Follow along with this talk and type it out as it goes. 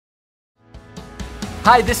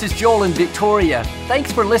Hi, this is Joel and Victoria.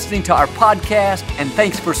 Thanks for listening to our podcast, and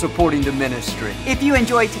thanks for supporting the ministry. If you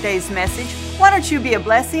enjoyed today's message, why don't you be a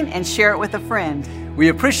blessing and share it with a friend? We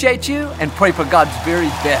appreciate you and pray for God's very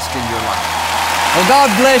best in your life. Well,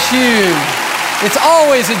 God bless you. It's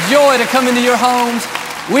always a joy to come into your homes.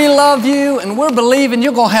 We love you, and we're believing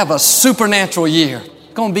you're going to have a supernatural year.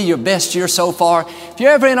 It's going to be your best year so far. If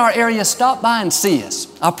you're ever in our area, stop by and see us.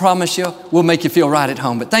 I promise you, we'll make you feel right at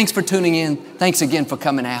home. But thanks for tuning in. Thanks again for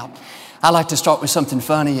coming out. I like to start with something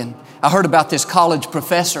funny, and I heard about this college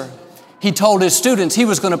professor. He told his students he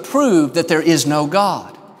was going to prove that there is no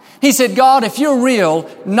God. He said, God, if you're real,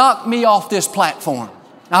 knock me off this platform.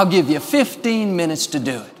 I'll give you 15 minutes to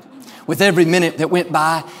do it. With every minute that went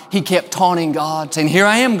by, he kept taunting God, saying, here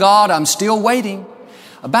I am, God, I'm still waiting.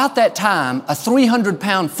 About that time, a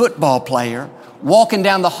 300-pound football player walking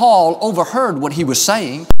down the hall overheard what he was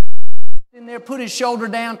saying. In there, put his shoulder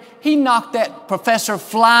down. He knocked that professor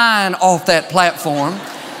flying off that platform.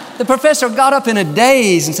 The professor got up in a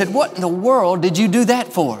daze and said, what in the world did you do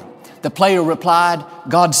that for? The player replied,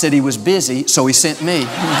 God said he was busy, so he sent me.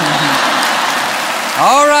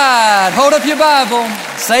 All right, hold up your Bible.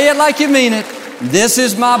 Say it like you mean it. This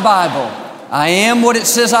is my Bible. I am what it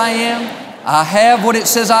says I am. I have what it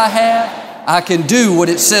says I have. I can do what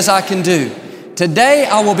it says I can do. Today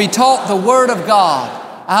I will be taught the Word of God.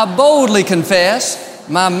 I boldly confess,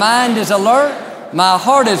 my mind is alert, my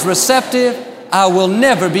heart is receptive, I will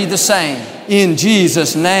never be the same. In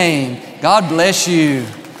Jesus' name, God bless you.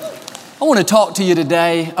 I want to talk to you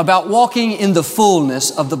today about walking in the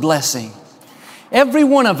fullness of the blessing. Every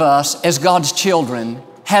one of us as God's children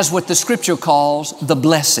has what the Scripture calls the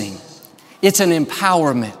blessing. It's an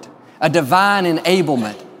empowerment, a divine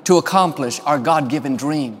enablement to accomplish our God-given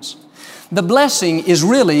dreams. The blessing is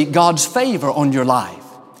really God's favor on your life.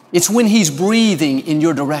 It's when He's breathing in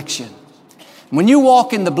your direction. When you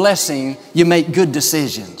walk in the blessing, you make good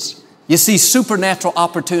decisions. You see supernatural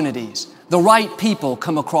opportunities. The right people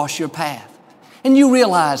come across your path. And you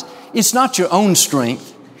realize it's not your own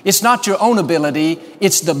strength. It's not your own ability.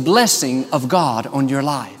 It's the blessing of God on your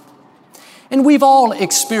life. And we've all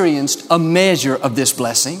experienced a measure of this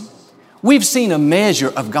blessing. We've seen a measure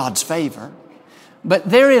of God's favor, but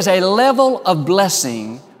there is a level of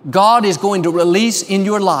blessing God is going to release in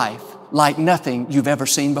your life like nothing you've ever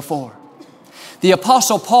seen before. The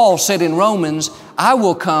Apostle Paul said in Romans, I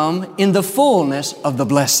will come in the fullness of the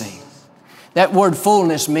blessing. That word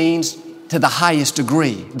fullness means to the highest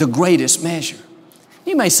degree, the greatest measure.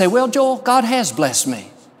 You may say, well, Joel, God has blessed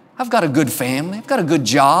me. I've got a good family. I've got a good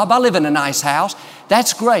job. I live in a nice house.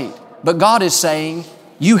 That's great. But God is saying,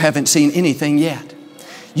 you haven't seen anything yet.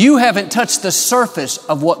 You haven't touched the surface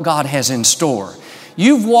of what God has in store.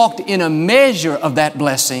 You've walked in a measure of that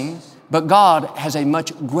blessing, but God has a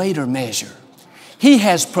much greater measure. He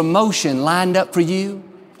has promotion lined up for you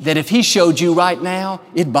that if He showed you right now,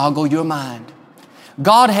 it'd boggle your mind.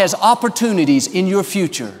 God has opportunities in your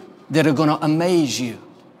future that are going to amaze you.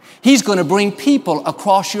 He's going to bring people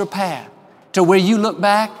across your path to where you look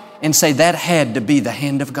back and say, that had to be the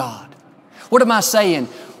hand of God. What am I saying?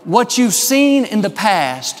 What you've seen in the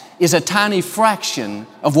past is a tiny fraction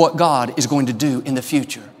of what God is going to do in the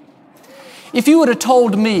future. If you would have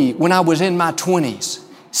told me when I was in my 20s,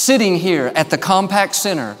 sitting here at the Compact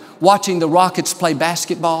Center, watching the Rockets play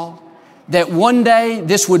basketball, that one day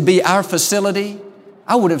this would be our facility,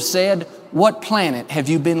 I would have said, what planet have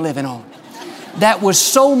you been living on? That was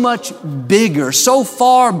so much bigger, so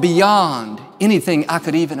far beyond anything I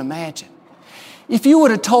could even imagine. If you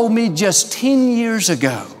would have told me just 10 years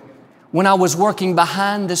ago, when I was working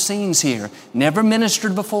behind the scenes here, never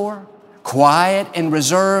ministered before, quiet and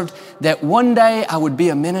reserved, that one day I would be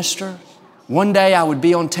a minister, one day I would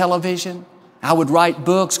be on television, I would write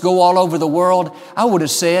books, go all over the world, I would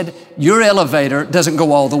have said, your elevator doesn't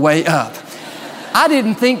go all the way up. I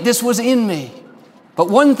didn't think this was in me. But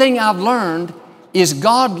one thing I've learned is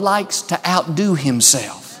God likes to outdo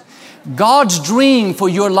Himself. God's dream for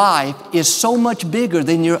your life is so much bigger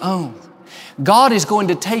than your own. God is going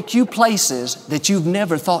to take you places that you've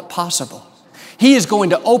never thought possible. He is going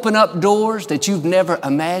to open up doors that you've never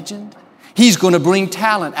imagined. He's going to bring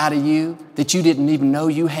talent out of you that you didn't even know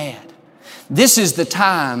you had. This is the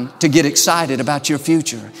time to get excited about your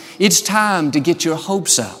future. It's time to get your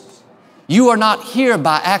hopes up. You are not here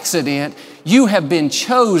by accident. You have been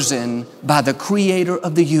chosen by the Creator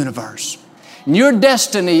of the universe. And your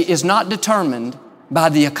destiny is not determined by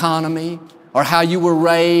the economy or how you were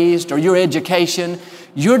raised or your education.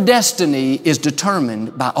 Your destiny is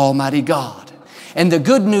determined by Almighty God. And the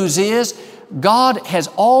good news is God has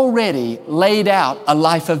already laid out a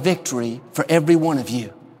life of victory for every one of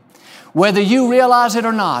you. Whether you realize it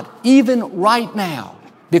or not, even right now,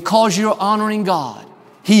 because you're honoring God,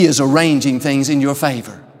 He is arranging things in your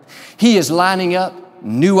favor. He is lining up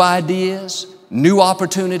new ideas, new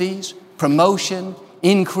opportunities, promotion,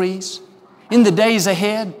 increase. In the days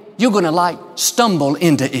ahead, you're going to stumble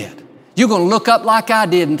into it. You're going to look up like I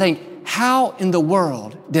did and think, how in the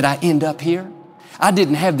world did I end up here? I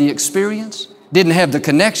didn't have the experience, didn't have the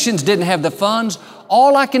connections, didn't have the funds.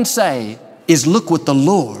 All I can say is look what the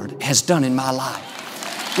Lord has done in my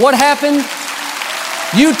life. What happened?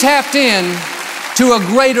 You tapped in to a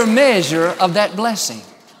greater measure of that blessing.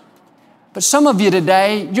 But some of you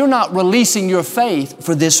today, you're not releasing your faith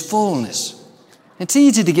for this fullness. It's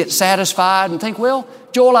easy to get satisfied and think, well,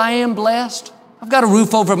 Joel, I am blessed. I've got a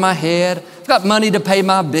roof over my head. I've got money to pay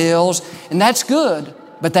my bills. And that's good,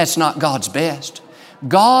 but that's not God's best.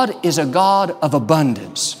 God is a God of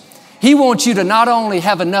abundance. He wants you to not only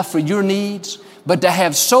have enough for your needs, but to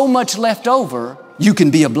have so much left over, you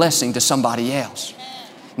can be a blessing to somebody else.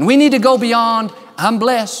 And we need to go beyond, I'm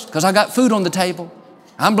blessed because I got food on the table.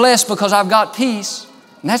 I'm blessed because I've got peace.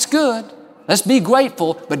 And that's good. Let's be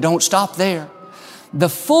grateful, but don't stop there. The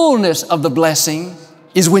fullness of the blessing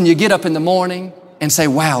is when you get up in the morning and say,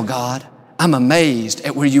 wow, God, I'm amazed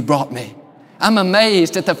at where you brought me. I'm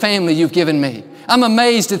amazed at the family you've given me. I'm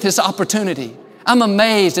amazed at this opportunity. I'm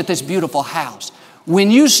amazed at this beautiful house.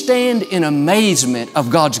 When you stand in amazement of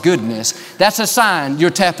God's goodness, that's a sign you're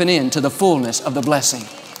tapping into the fullness of the blessing.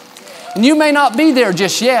 And you may not be there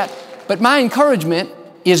just yet, but my encouragement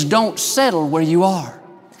is don't settle where you are.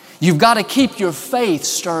 You've got to keep your faith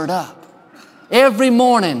stirred up. Every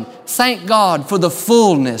morning, thank God for the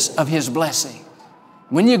fullness of His blessing.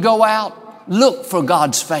 When you go out, look for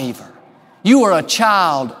God's favor. You are a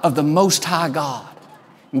child of the Most High God.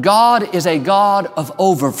 God is a God of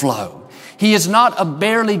overflow. He is not a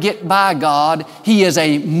barely get by God. He is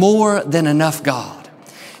a more than enough God.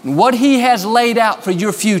 And what He has laid out for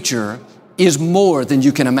your future is more than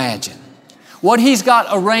you can imagine. What He's got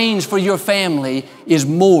arranged for your family is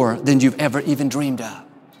more than you've ever even dreamed of.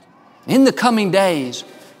 In the coming days,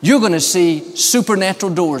 you're going to see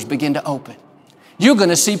supernatural doors begin to open. You're going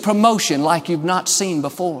to see promotion like you've not seen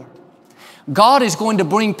before. God is going to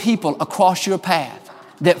bring people across your path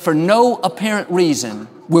that for no apparent reason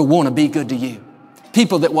will want to be good to you.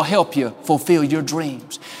 People that will help you fulfill your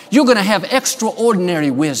dreams. You're going to have extraordinary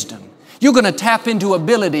wisdom. You're going to tap into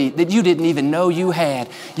ability that you didn't even know you had.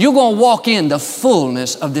 You're going to walk in the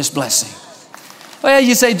fullness of this blessing. Well,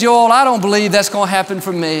 you say, Joel, I don't believe that's going to happen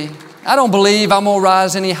for me. I don't believe I'm going to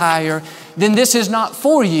rise any higher. Then this is not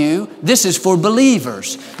for you. This is for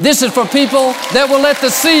believers. This is for people that will let the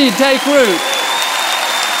seed take root.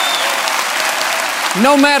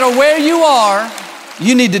 No matter where you are,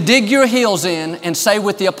 you need to dig your heels in and say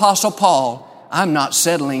with the Apostle Paul, I'm not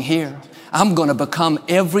settling here. I'm going to become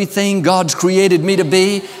everything God's created me to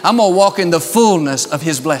be. I'm going to walk in the fullness of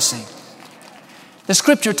His blessing. The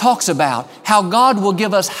Scripture talks about how God will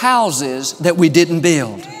give us houses that we didn't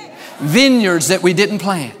build, vineyards that we didn't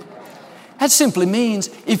plant. That simply means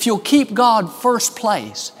if you'll keep God first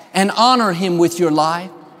place and honor Him with your life,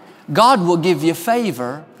 God will give you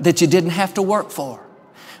favor that you didn't have to work for.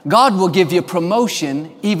 God will give you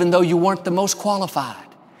promotion even though you weren't the most qualified.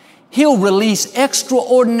 He'll release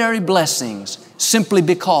extraordinary blessings simply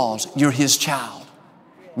because you're His child.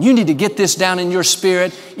 You need to get this down in your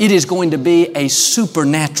spirit. It is going to be a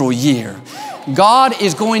supernatural year. God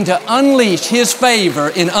is going to unleash His favor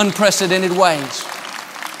in unprecedented ways.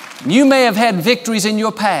 You may have had victories in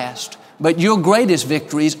your past, but your greatest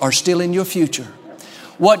victories are still in your future.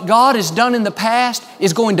 What God has done in the past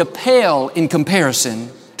is going to pale in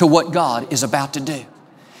comparison to what God is about to do.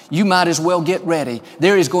 You might as well get ready.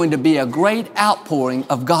 There is going to be a great outpouring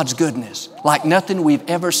of God's goodness like nothing we've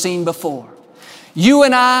ever seen before. You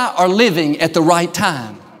and I are living at the right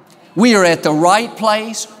time. We are at the right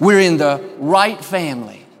place. We're in the right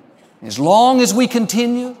family. As long as we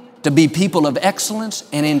continue to be people of excellence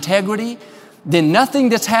and integrity, then nothing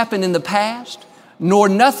that's happened in the past, nor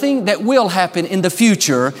nothing that will happen in the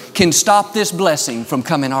future can stop this blessing from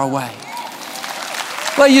coming our way.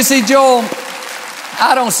 Well, you see, Joel,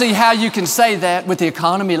 I don't see how you can say that with the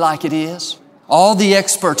economy like it is. All the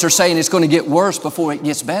experts are saying it's going to get worse before it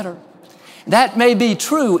gets better. That may be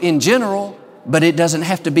true in general, but it doesn't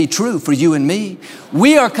have to be true for you and me.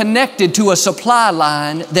 We are connected to a supply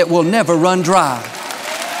line that will never run dry.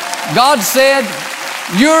 God said,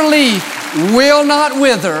 your leaf will not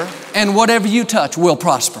wither, and whatever you touch will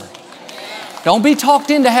prosper. Don't be talked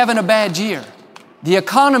into having a bad year. The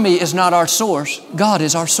economy is not our source. God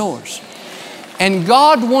is our source. And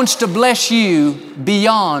God wants to bless you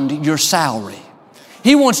beyond your salary.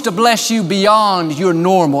 He wants to bless you beyond your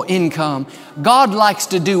normal income. God likes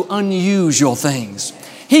to do unusual things.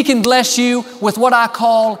 He can bless you with what I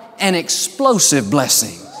call an explosive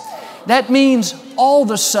blessing. That means all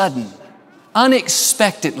of a sudden,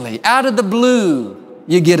 unexpectedly, out of the blue,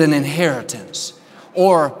 you get an inheritance,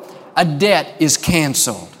 or a debt is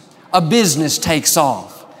canceled, a business takes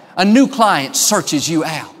off, a new client searches you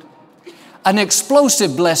out. An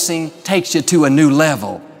explosive blessing takes you to a new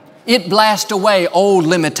level. It blasts away old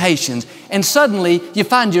limitations, and suddenly you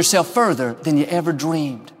find yourself further than you ever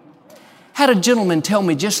dreamed. Had a gentleman tell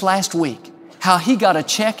me just last week how he got a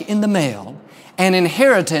check in the mail, an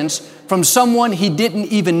inheritance from someone he didn't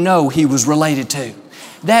even know he was related to.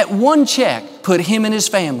 That one check put him and his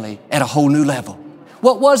family at a whole new level.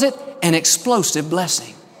 What was it? An explosive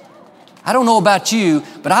blessing. I don't know about you,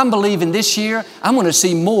 but I'm believing this year I'm going to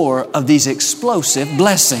see more of these explosive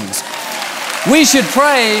blessings. We should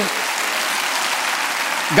pray,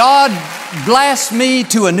 God, blast me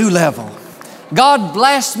to a new level. God,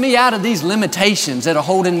 blast me out of these limitations that are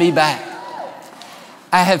holding me back.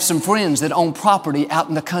 I have some friends that own property out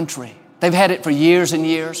in the country. They've had it for years and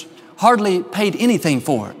years, hardly paid anything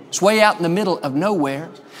for it. It's way out in the middle of nowhere.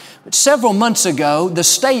 But several months ago, the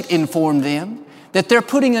state informed them that they're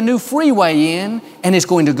putting a new freeway in and it's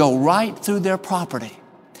going to go right through their property.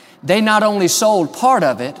 They not only sold part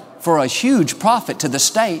of it for a huge profit to the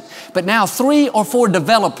state, but now 3 or 4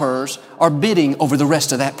 developers are bidding over the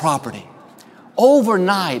rest of that property.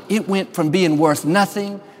 Overnight, it went from being worth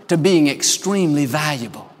nothing to being extremely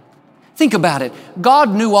valuable. Think about it.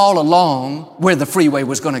 God knew all along where the freeway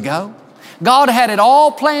was going to go. God had it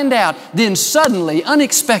all planned out. Then suddenly,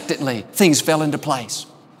 unexpectedly, things fell into place.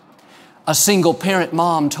 A single parent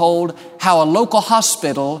mom told how a local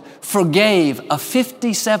hospital forgave a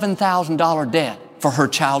 $57,000 debt for her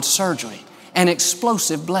child's surgery, an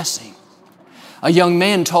explosive blessing. A young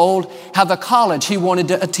man told how the college he wanted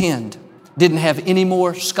to attend didn't have any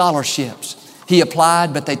more scholarships. He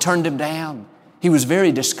applied, but they turned him down. He was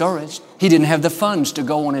very discouraged. He didn't have the funds to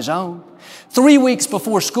go on his own. 3 weeks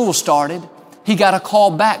before school started, he got a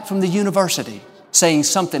call back from the university saying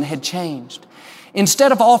something had changed.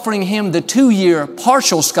 Instead of offering him the 2-year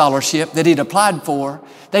partial scholarship that he'd applied for,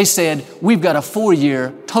 they said, we've got a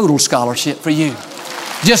 4-year total scholarship for you.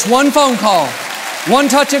 Just one phone call, one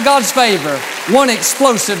touch of God's favor, one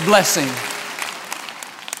explosive blessing.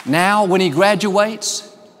 Now, when he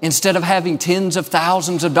graduates, instead of having tens of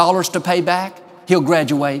thousands of dollars to pay back, he'll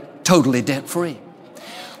graduate totally debt-free.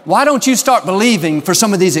 Why don't you start believing for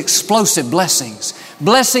some of these explosive blessings,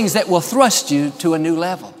 blessings that will thrust you to a new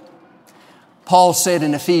level? Paul said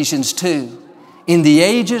in Ephesians 2, in the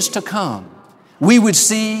ages to come, we would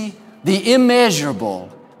see the immeasurable,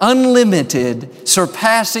 unlimited,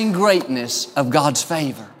 surpassing greatness of God's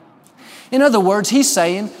favor. In other words, he's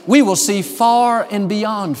saying we will see far and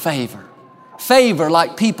beyond favor. Favor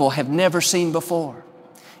like people have never seen before.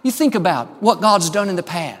 You think about what God's done in the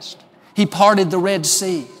past. He parted the Red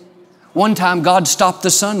Sea. One time God stopped the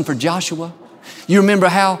sun for Joshua. You remember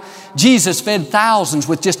how Jesus fed thousands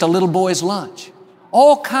with just a little boy's lunch.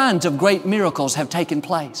 All kinds of great miracles have taken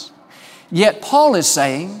place. Yet Paul is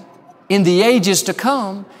saying, in the ages to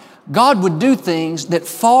come, God would do things that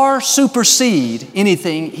far supersede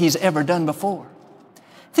anything He's ever done before.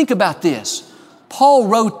 Think about this. Paul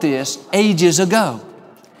wrote this ages ago.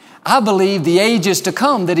 I believe the ages to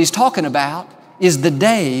come that he's talking about is the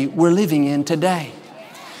day we're living in today.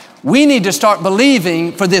 We need to start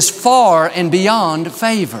believing for this far and beyond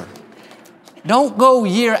favor. Don't go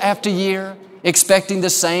year after year expecting the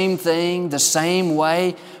same thing, the same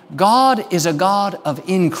way. God is a God of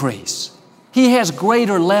increase. He has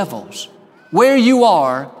greater levels. Where you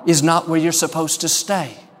are is not where you're supposed to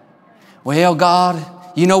stay. Well, God,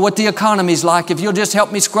 you know what the economy's like. If you'll just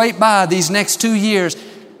help me scrape by these next 2 years.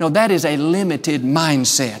 No, that is a limited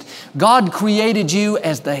mindset. God created you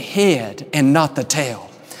as the head and not the tail.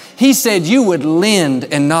 He said you would lend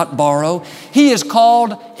and not borrow. He is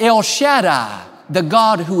called El Shaddai, the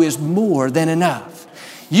God who is more than enough.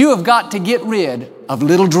 You have got to get rid of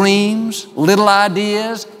little dreams, little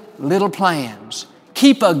ideas, little plans.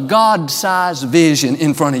 Keep a God-sized vision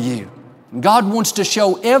in front of you. God wants to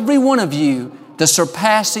show every one of you the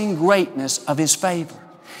surpassing greatness of His favor.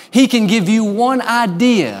 He can give you one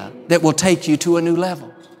idea that will take you to a new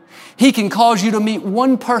level. He can cause you to meet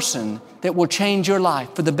one person that will change your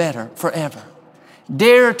life for the better forever.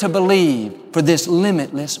 Dare to believe for this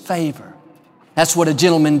limitless favor. That's what a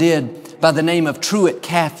gentleman did by the name of Truett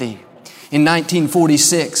Cathy. In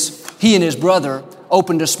 1946, he and his brother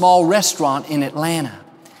opened a small restaurant in Atlanta.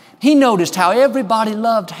 He noticed how everybody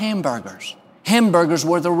loved hamburgers. Hamburgers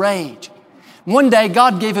were the rage. One day,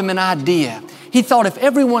 God gave him an idea. He thought, if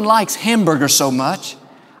everyone likes hamburgers so much,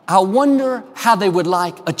 I wonder how they would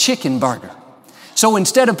like a chicken burger. So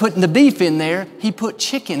instead of putting the beef in there, he put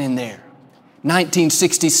chicken in there.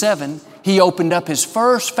 1967, he opened up his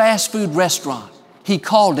first fast food restaurant. He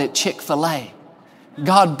called it Chick-fil-A.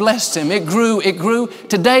 God blessed him. It grew.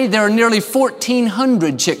 Today, there are nearly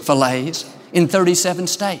 1,400 Chick-fil-A's in 37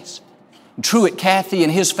 states. Truett Cathy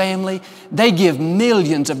and his family, they give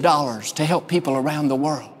millions of dollars to help people around the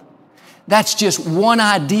world. That's just one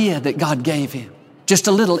idea that God gave him, just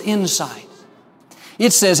a little insight.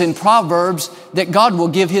 It says in Proverbs that God will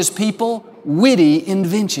give His people witty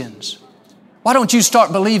inventions. Why don't you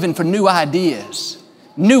start believing for new ideas,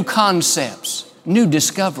 new concepts, new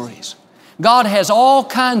discoveries? God has all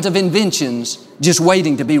kinds of inventions just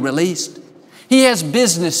waiting to be released. He has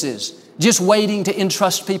businesses just waiting to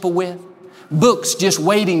entrust people with, books just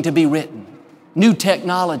waiting to be written, new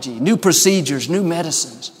technology, new procedures, new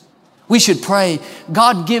medicines. We should pray,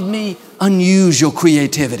 God, give me unusual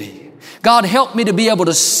creativity. God, help me to be able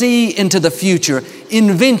to see into the future,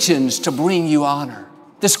 inventions to bring you honor.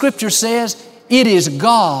 The Scripture says it is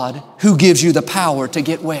God who gives you the power to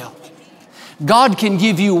get wealth. God can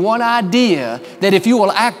give you one idea that if you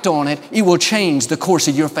will act on it, it will change the course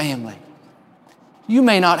of your family. You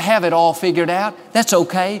may not have it all figured out. That's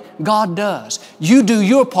okay. God does. You do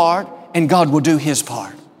your part and God will do His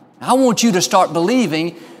part. I want you to start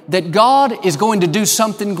believing that God is going to do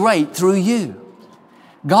something great through you.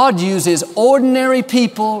 God uses ordinary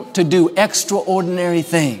people to do extraordinary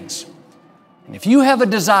things. And if you have a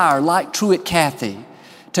desire like Truett Cathy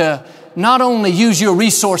to not only use your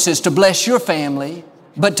resources to bless your family,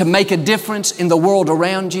 but to make a difference in the world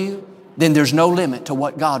around you, then there's no limit to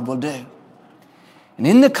what God will do. And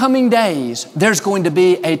in the coming days, there's going to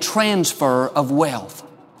be a transfer of wealth.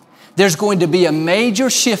 There's going to be a major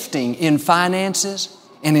shifting in finances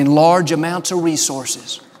and in large amounts of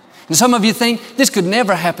resources. And some of you think this could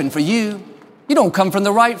never happen for you. You don't come from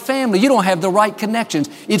the right family. You don't have the right connections.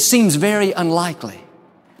 It seems very unlikely.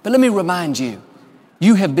 But let me remind you,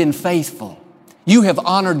 you have been faithful. You have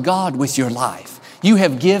honored God with your life. You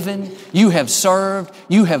have given, you have served,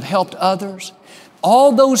 you have helped others.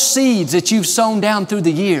 All those seeds that you've sown down through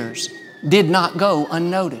the years did not go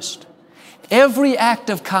unnoticed. Every act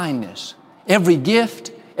of kindness, every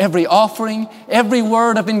gift, every offering, every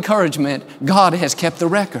word of encouragement, God has kept the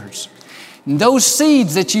records. And those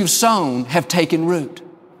seeds that you've sown have taken root.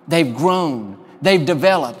 They've grown. They've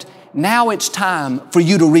developed. Now it's time for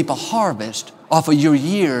you to reap a harvest off of your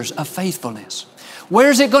years of faithfulness.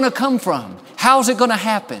 Where's it going to come from? How's it going to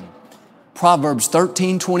happen? Proverbs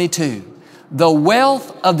 13:22. The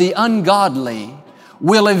wealth of the ungodly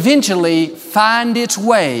will eventually find its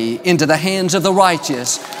way into the hands of the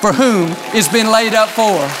righteous, for whom it's been laid up for.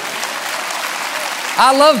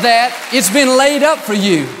 I love that. It's been laid up for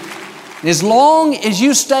you. As long as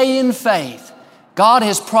you stay in faith, God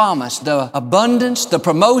has promised the abundance, the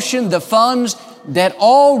promotion, the funds that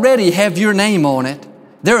already have your name on it.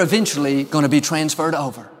 They're eventually going to be transferred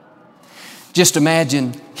over. Just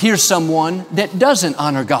imagine, here's someone that doesn't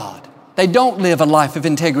honor God. They don't live a life of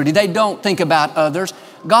integrity. They don't think about others.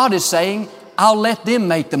 God is saying, I'll let them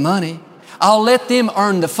make the money. I'll let them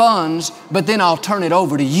earn the funds, but then I'll turn it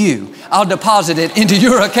over to you. I'll deposit it into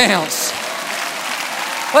your accounts.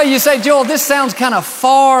 Well, you say, Joel, this sounds kind of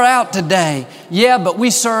far out today. Yeah, but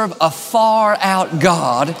we serve a far out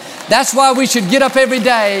God. That's why we should get up every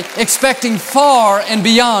day expecting far and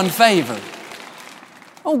beyond favor.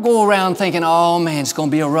 Don't go around thinking, oh man, it's going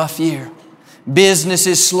to be a rough year. Business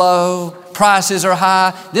is slow. Prices are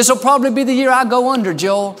high. This will probably be the year I go under,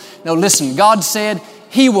 Joel. No, listen, God said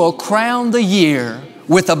He will crown the year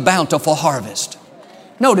with a bountiful harvest.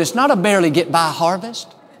 Notice, not a barely get by harvest,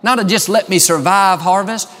 not a just let me survive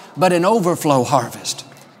harvest, but an overflow harvest.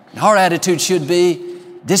 And our attitude should be,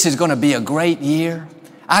 this is going to be a great year.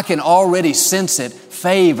 I can already sense it.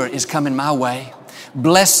 Favor is coming my way.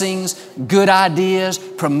 Blessings, good ideas,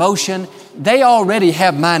 promotion, they already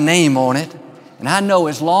have my name on it. And I know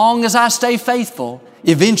as long as I stay faithful,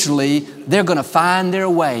 eventually they're going to find their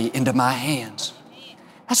way into my hands.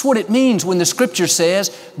 That's what it means when the Scripture says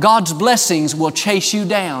God's blessings will chase you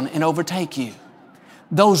down and overtake you.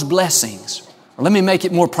 Those blessings, or let me make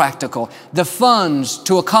it more practical, the funds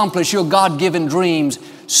to accomplish your God-given dreams,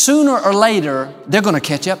 sooner or later, they're going to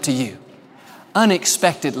catch up to you.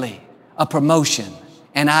 Unexpectedly, a promotion,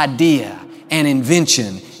 an idea, an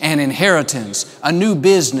invention, an inheritance, a new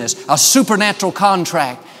business, a supernatural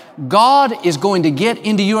contract. God is going to get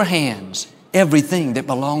into your hands everything that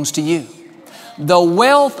belongs to you. The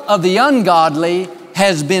wealth of the ungodly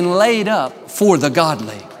has been laid up for the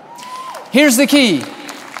godly. Here's the key.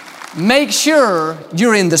 Make sure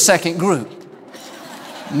you're in the second group.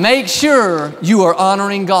 Make sure you are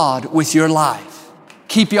honoring God with your life.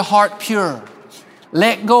 Keep your heart pure.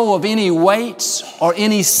 Let go of any weights or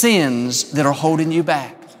any sins that are holding you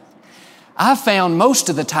back. I've found most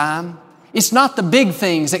of the time, it's not the big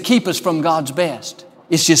things that keep us from God's best.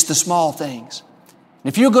 It's just the small things.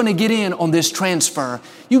 If you're going to get in on this transfer,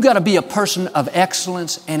 you've got to be a person of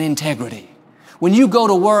excellence and integrity. When you go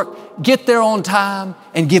to work, get there on time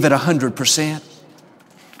and give it 100%.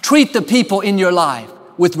 Treat the people in your life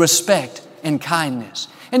with respect and kindness.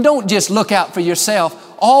 And don't just look out for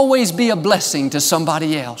yourself. Always be a blessing to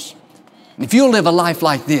somebody else. And if you'll live a life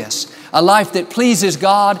like this, a life that pleases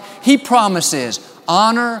God, He promises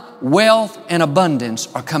honor, wealth, and abundance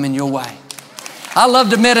are coming your way. I love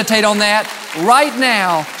to meditate on that. Right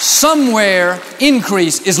now, somewhere,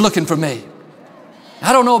 increase is looking for me.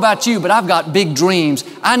 I don't know about you, but I've got big dreams.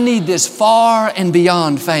 I need this far and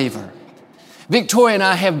beyond favor. Victoria and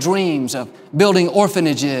I have dreams of building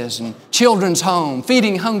orphanages and children's home,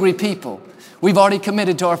 feeding hungry people. We've already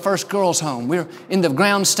committed to our first girls' home. We're in the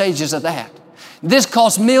ground stages of that. This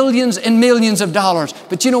costs millions and millions of dollars.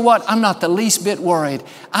 But you know what? I'm not the least bit worried.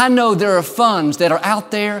 I know there are funds that are out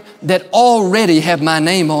there that already have my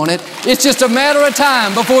name on it. It's just a matter of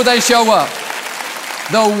time before they show up.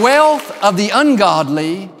 The wealth of the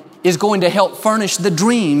ungodly is going to help furnish the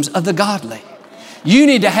dreams of the godly. You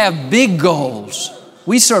need to have big goals.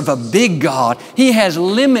 We serve a big God. He has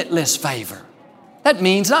limitless favor. That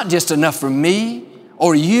means not just enough for me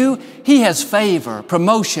or you. He has favor,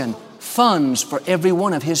 promotion, funds for every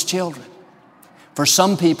one of His children. For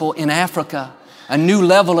some people in Africa, a new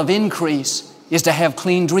level of increase is to have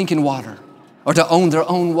clean drinking water or to own their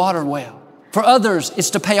own water well. For others, it's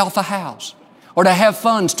to pay off a house or to have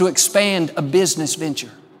funds to expand a business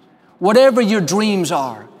venture. Whatever your dreams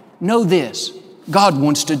are, know this, God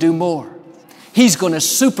wants to do more. He's going to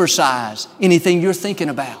supersize anything you're thinking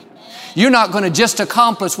about. You're not going to just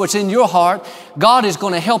accomplish what's in your heart. God is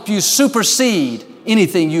going to help you supersede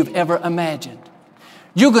anything you've ever imagined.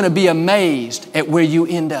 You're going to be amazed at where you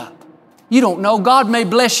end up. You don't know. God may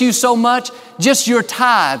bless you so much, just your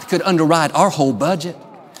tithe could underwrite our whole budget.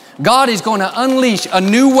 God is going to unleash a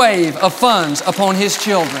new wave of funds upon His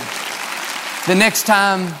children. The next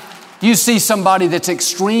time you see somebody that's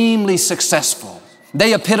extremely successful,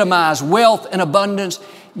 they epitomize wealth and abundance,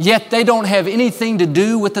 yet they don't have anything to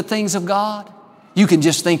do with the things of God, you can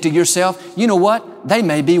just think to yourself, you know what? They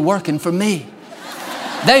may be working for me.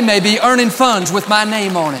 They may be earning funds with my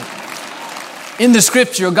name on it. In the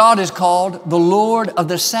Scripture, God is called the Lord of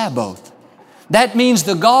the Sabbath. That means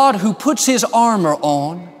the God who puts His armor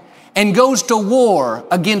on and goes to war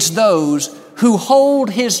against those who hold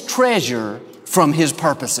His treasure from His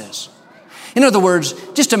purposes. In other words,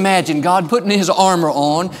 just imagine God putting His armor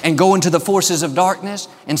on and going to the forces of darkness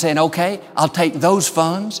and saying, okay, I'll take those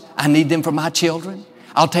funds. I need them for my children.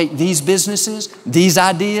 I'll take these businesses, these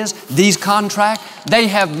ideas, these contracts. They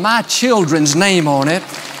have my children's name on it.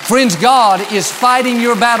 Friends, God is fighting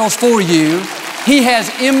your battles for you. He has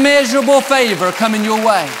immeasurable favor coming your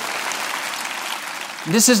way.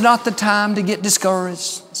 This is not the time to get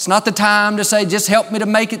discouraged. It's not the time to say, just help me to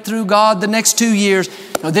make it through, God, the next 2 years.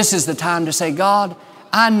 No, this is the time to say, God,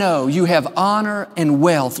 I know you have honor and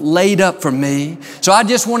wealth laid up for me. So I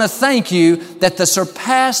just want to thank you that the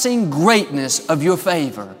surpassing greatness of your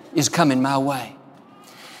favor is coming my way.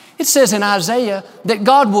 It says in Isaiah that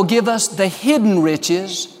God will give us the hidden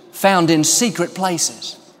riches found in secret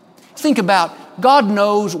places. Think about, God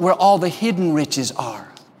knows where all the hidden riches are.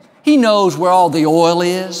 He knows where all the oil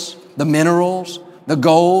is, the minerals, the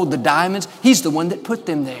gold, the diamonds. He's the one that put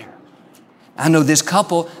them there. I know this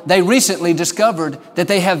couple, they recently discovered that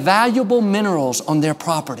they have valuable minerals on their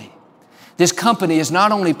property. This company is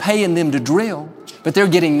not only paying them to drill, but they're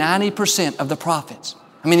getting 90% of the profits.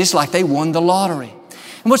 I mean, it's like they won the lottery.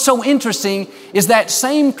 And what's so interesting is that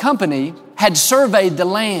same company had surveyed the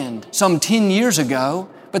land some 10 years ago,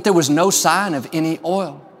 but there was no sign of any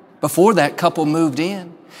oil before that couple moved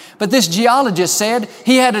in. But this geologist said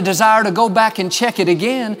he had a desire to go back and check it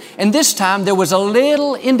again, and this time there was a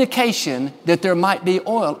little indication that there might be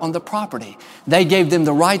oil on the property. They gave them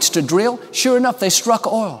the rights to drill. Sure enough, they struck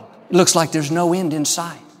oil. It looks like there's no end in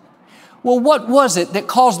sight. Well, what was it that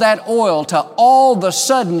caused that oil to all of a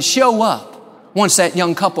sudden show up once that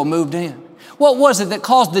young couple moved in? What was it that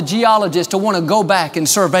caused the geologist to want to go back and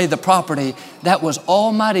survey the property? That was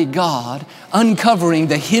Almighty God uncovering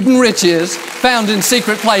the hidden riches found in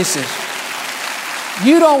secret places.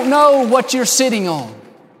 You don't know what you're sitting on.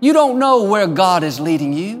 You don't know where God is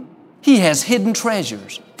leading you. He has hidden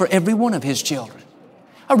treasures for every one of His children.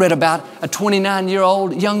 I read about a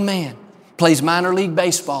 29-year-old young man, plays minor league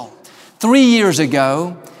baseball. 3 years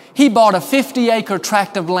ago, he bought a 50-acre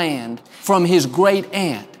tract of land from his great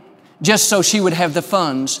aunt just so she would have the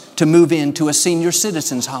funds to move into a senior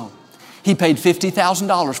citizen's home. He paid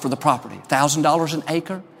 $50,000 for the property, $1,000 an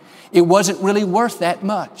acre. It wasn't really worth that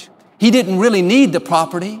much. He didn't really need the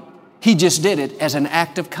property. He just did it as an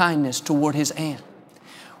act of kindness toward his aunt.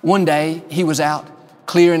 One day, he was out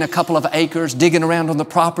clearing a couple of acres, digging around on the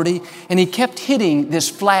property, and he kept hitting this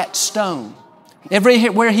flat stone.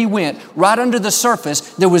 Everywhere he went, right under the surface,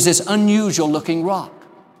 there was this unusual looking rock.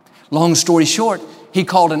 Long story short, he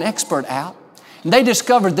called an expert out, and they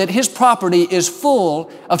discovered that his property is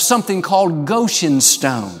full of something called Goshen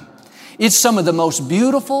stone. It's some of the most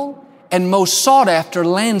beautiful and most sought after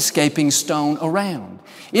landscaping stone around.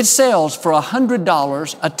 It sells for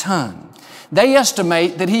 $100 a ton. They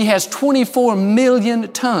estimate that he has 24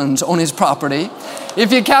 million tons on his property.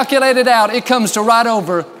 If you calculate it out, it comes to right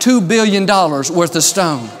over $2 billion worth of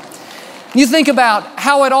stone. You think about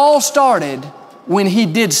how it all started when he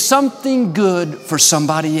did something good for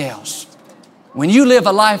somebody else. When you live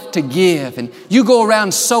a life to give and you go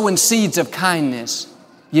around sowing seeds of kindness,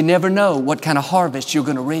 you never know what kind of harvest you're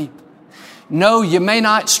going to reap. No, you may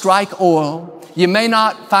not strike oil. You may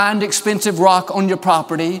not find expensive rock on your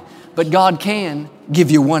property, but God can give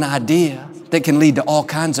you one idea that can lead to all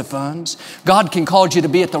kinds of funds. God can cause you to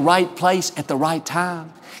be at the right place at the right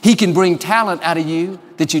time. He can bring talent out of you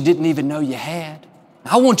that you didn't even know you had.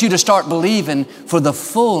 I want you to start believing for the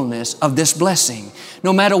fullness of this blessing.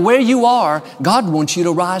 No matter where you are, God wants you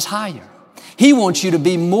to rise higher. He wants you to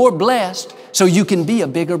be more blessed so you can be a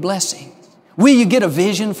bigger blessing. Will you get a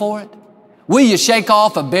vision for it? Will you shake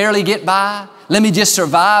off a barely get by, let me just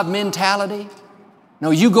survive mentality? No,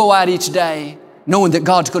 you go out each day knowing that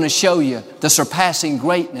God's going to show you the surpassing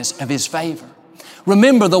greatness of His favor.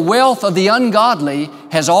 Remember, the wealth of the ungodly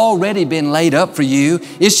has already been laid up for you.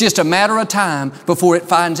 It's just a matter of time before it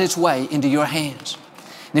finds its way into your hands.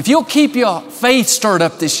 And if you'll keep your faith stirred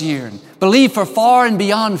up this year and believe for far and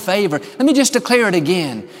beyond favor, let me just declare it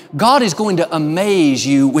again. God is going to amaze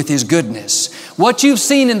you with His goodness. What you've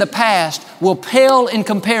seen in the past will pale in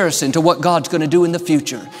comparison to what God's going to do in the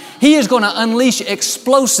future. He is going to unleash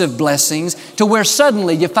explosive blessings to where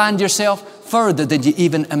suddenly you find yourself further than you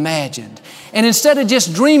even imagined. And instead of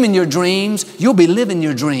just dreaming your dreams, you'll be living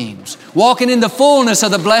your dreams, walking in the fullness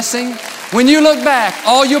of the blessing. When you look back,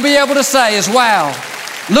 all you'll be able to say is, wow,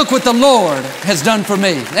 look what the Lord has done for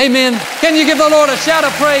me. Amen. Can you give the Lord a shout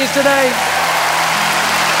of praise today?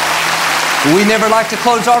 We never like to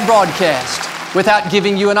close our broadcast without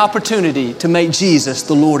giving you an opportunity to make Jesus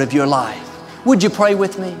the Lord of your life. Would you pray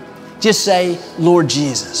with me? Just say, Lord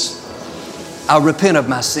Jesus, I repent of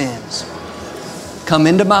my sins. Come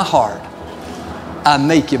into my heart. I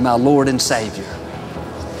make you my Lord and Savior.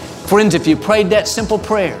 Friends, if you prayed that simple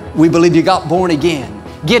prayer, we believe you got born again.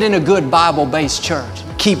 Get in a good Bible-based church.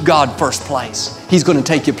 Keep God first place. He's going to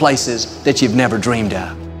take you places that you've never dreamed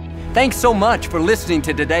of. Thanks so much for listening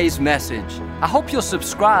to today's message. I hope you'll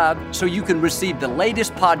subscribe so you can receive the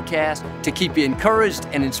latest podcast to keep you encouraged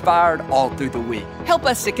and inspired all through the week. Help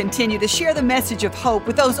us to continue to share the message of hope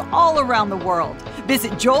with those all around the world.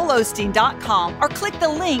 Visit joelosteen.com or click the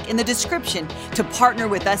link in the description to partner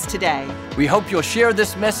with us today. We hope you'll share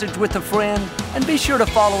this message with a friend and be sure to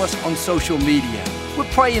follow us on social media. We're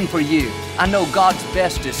praying for you. I know God's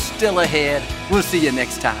best is still ahead. We'll see you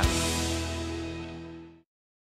next time.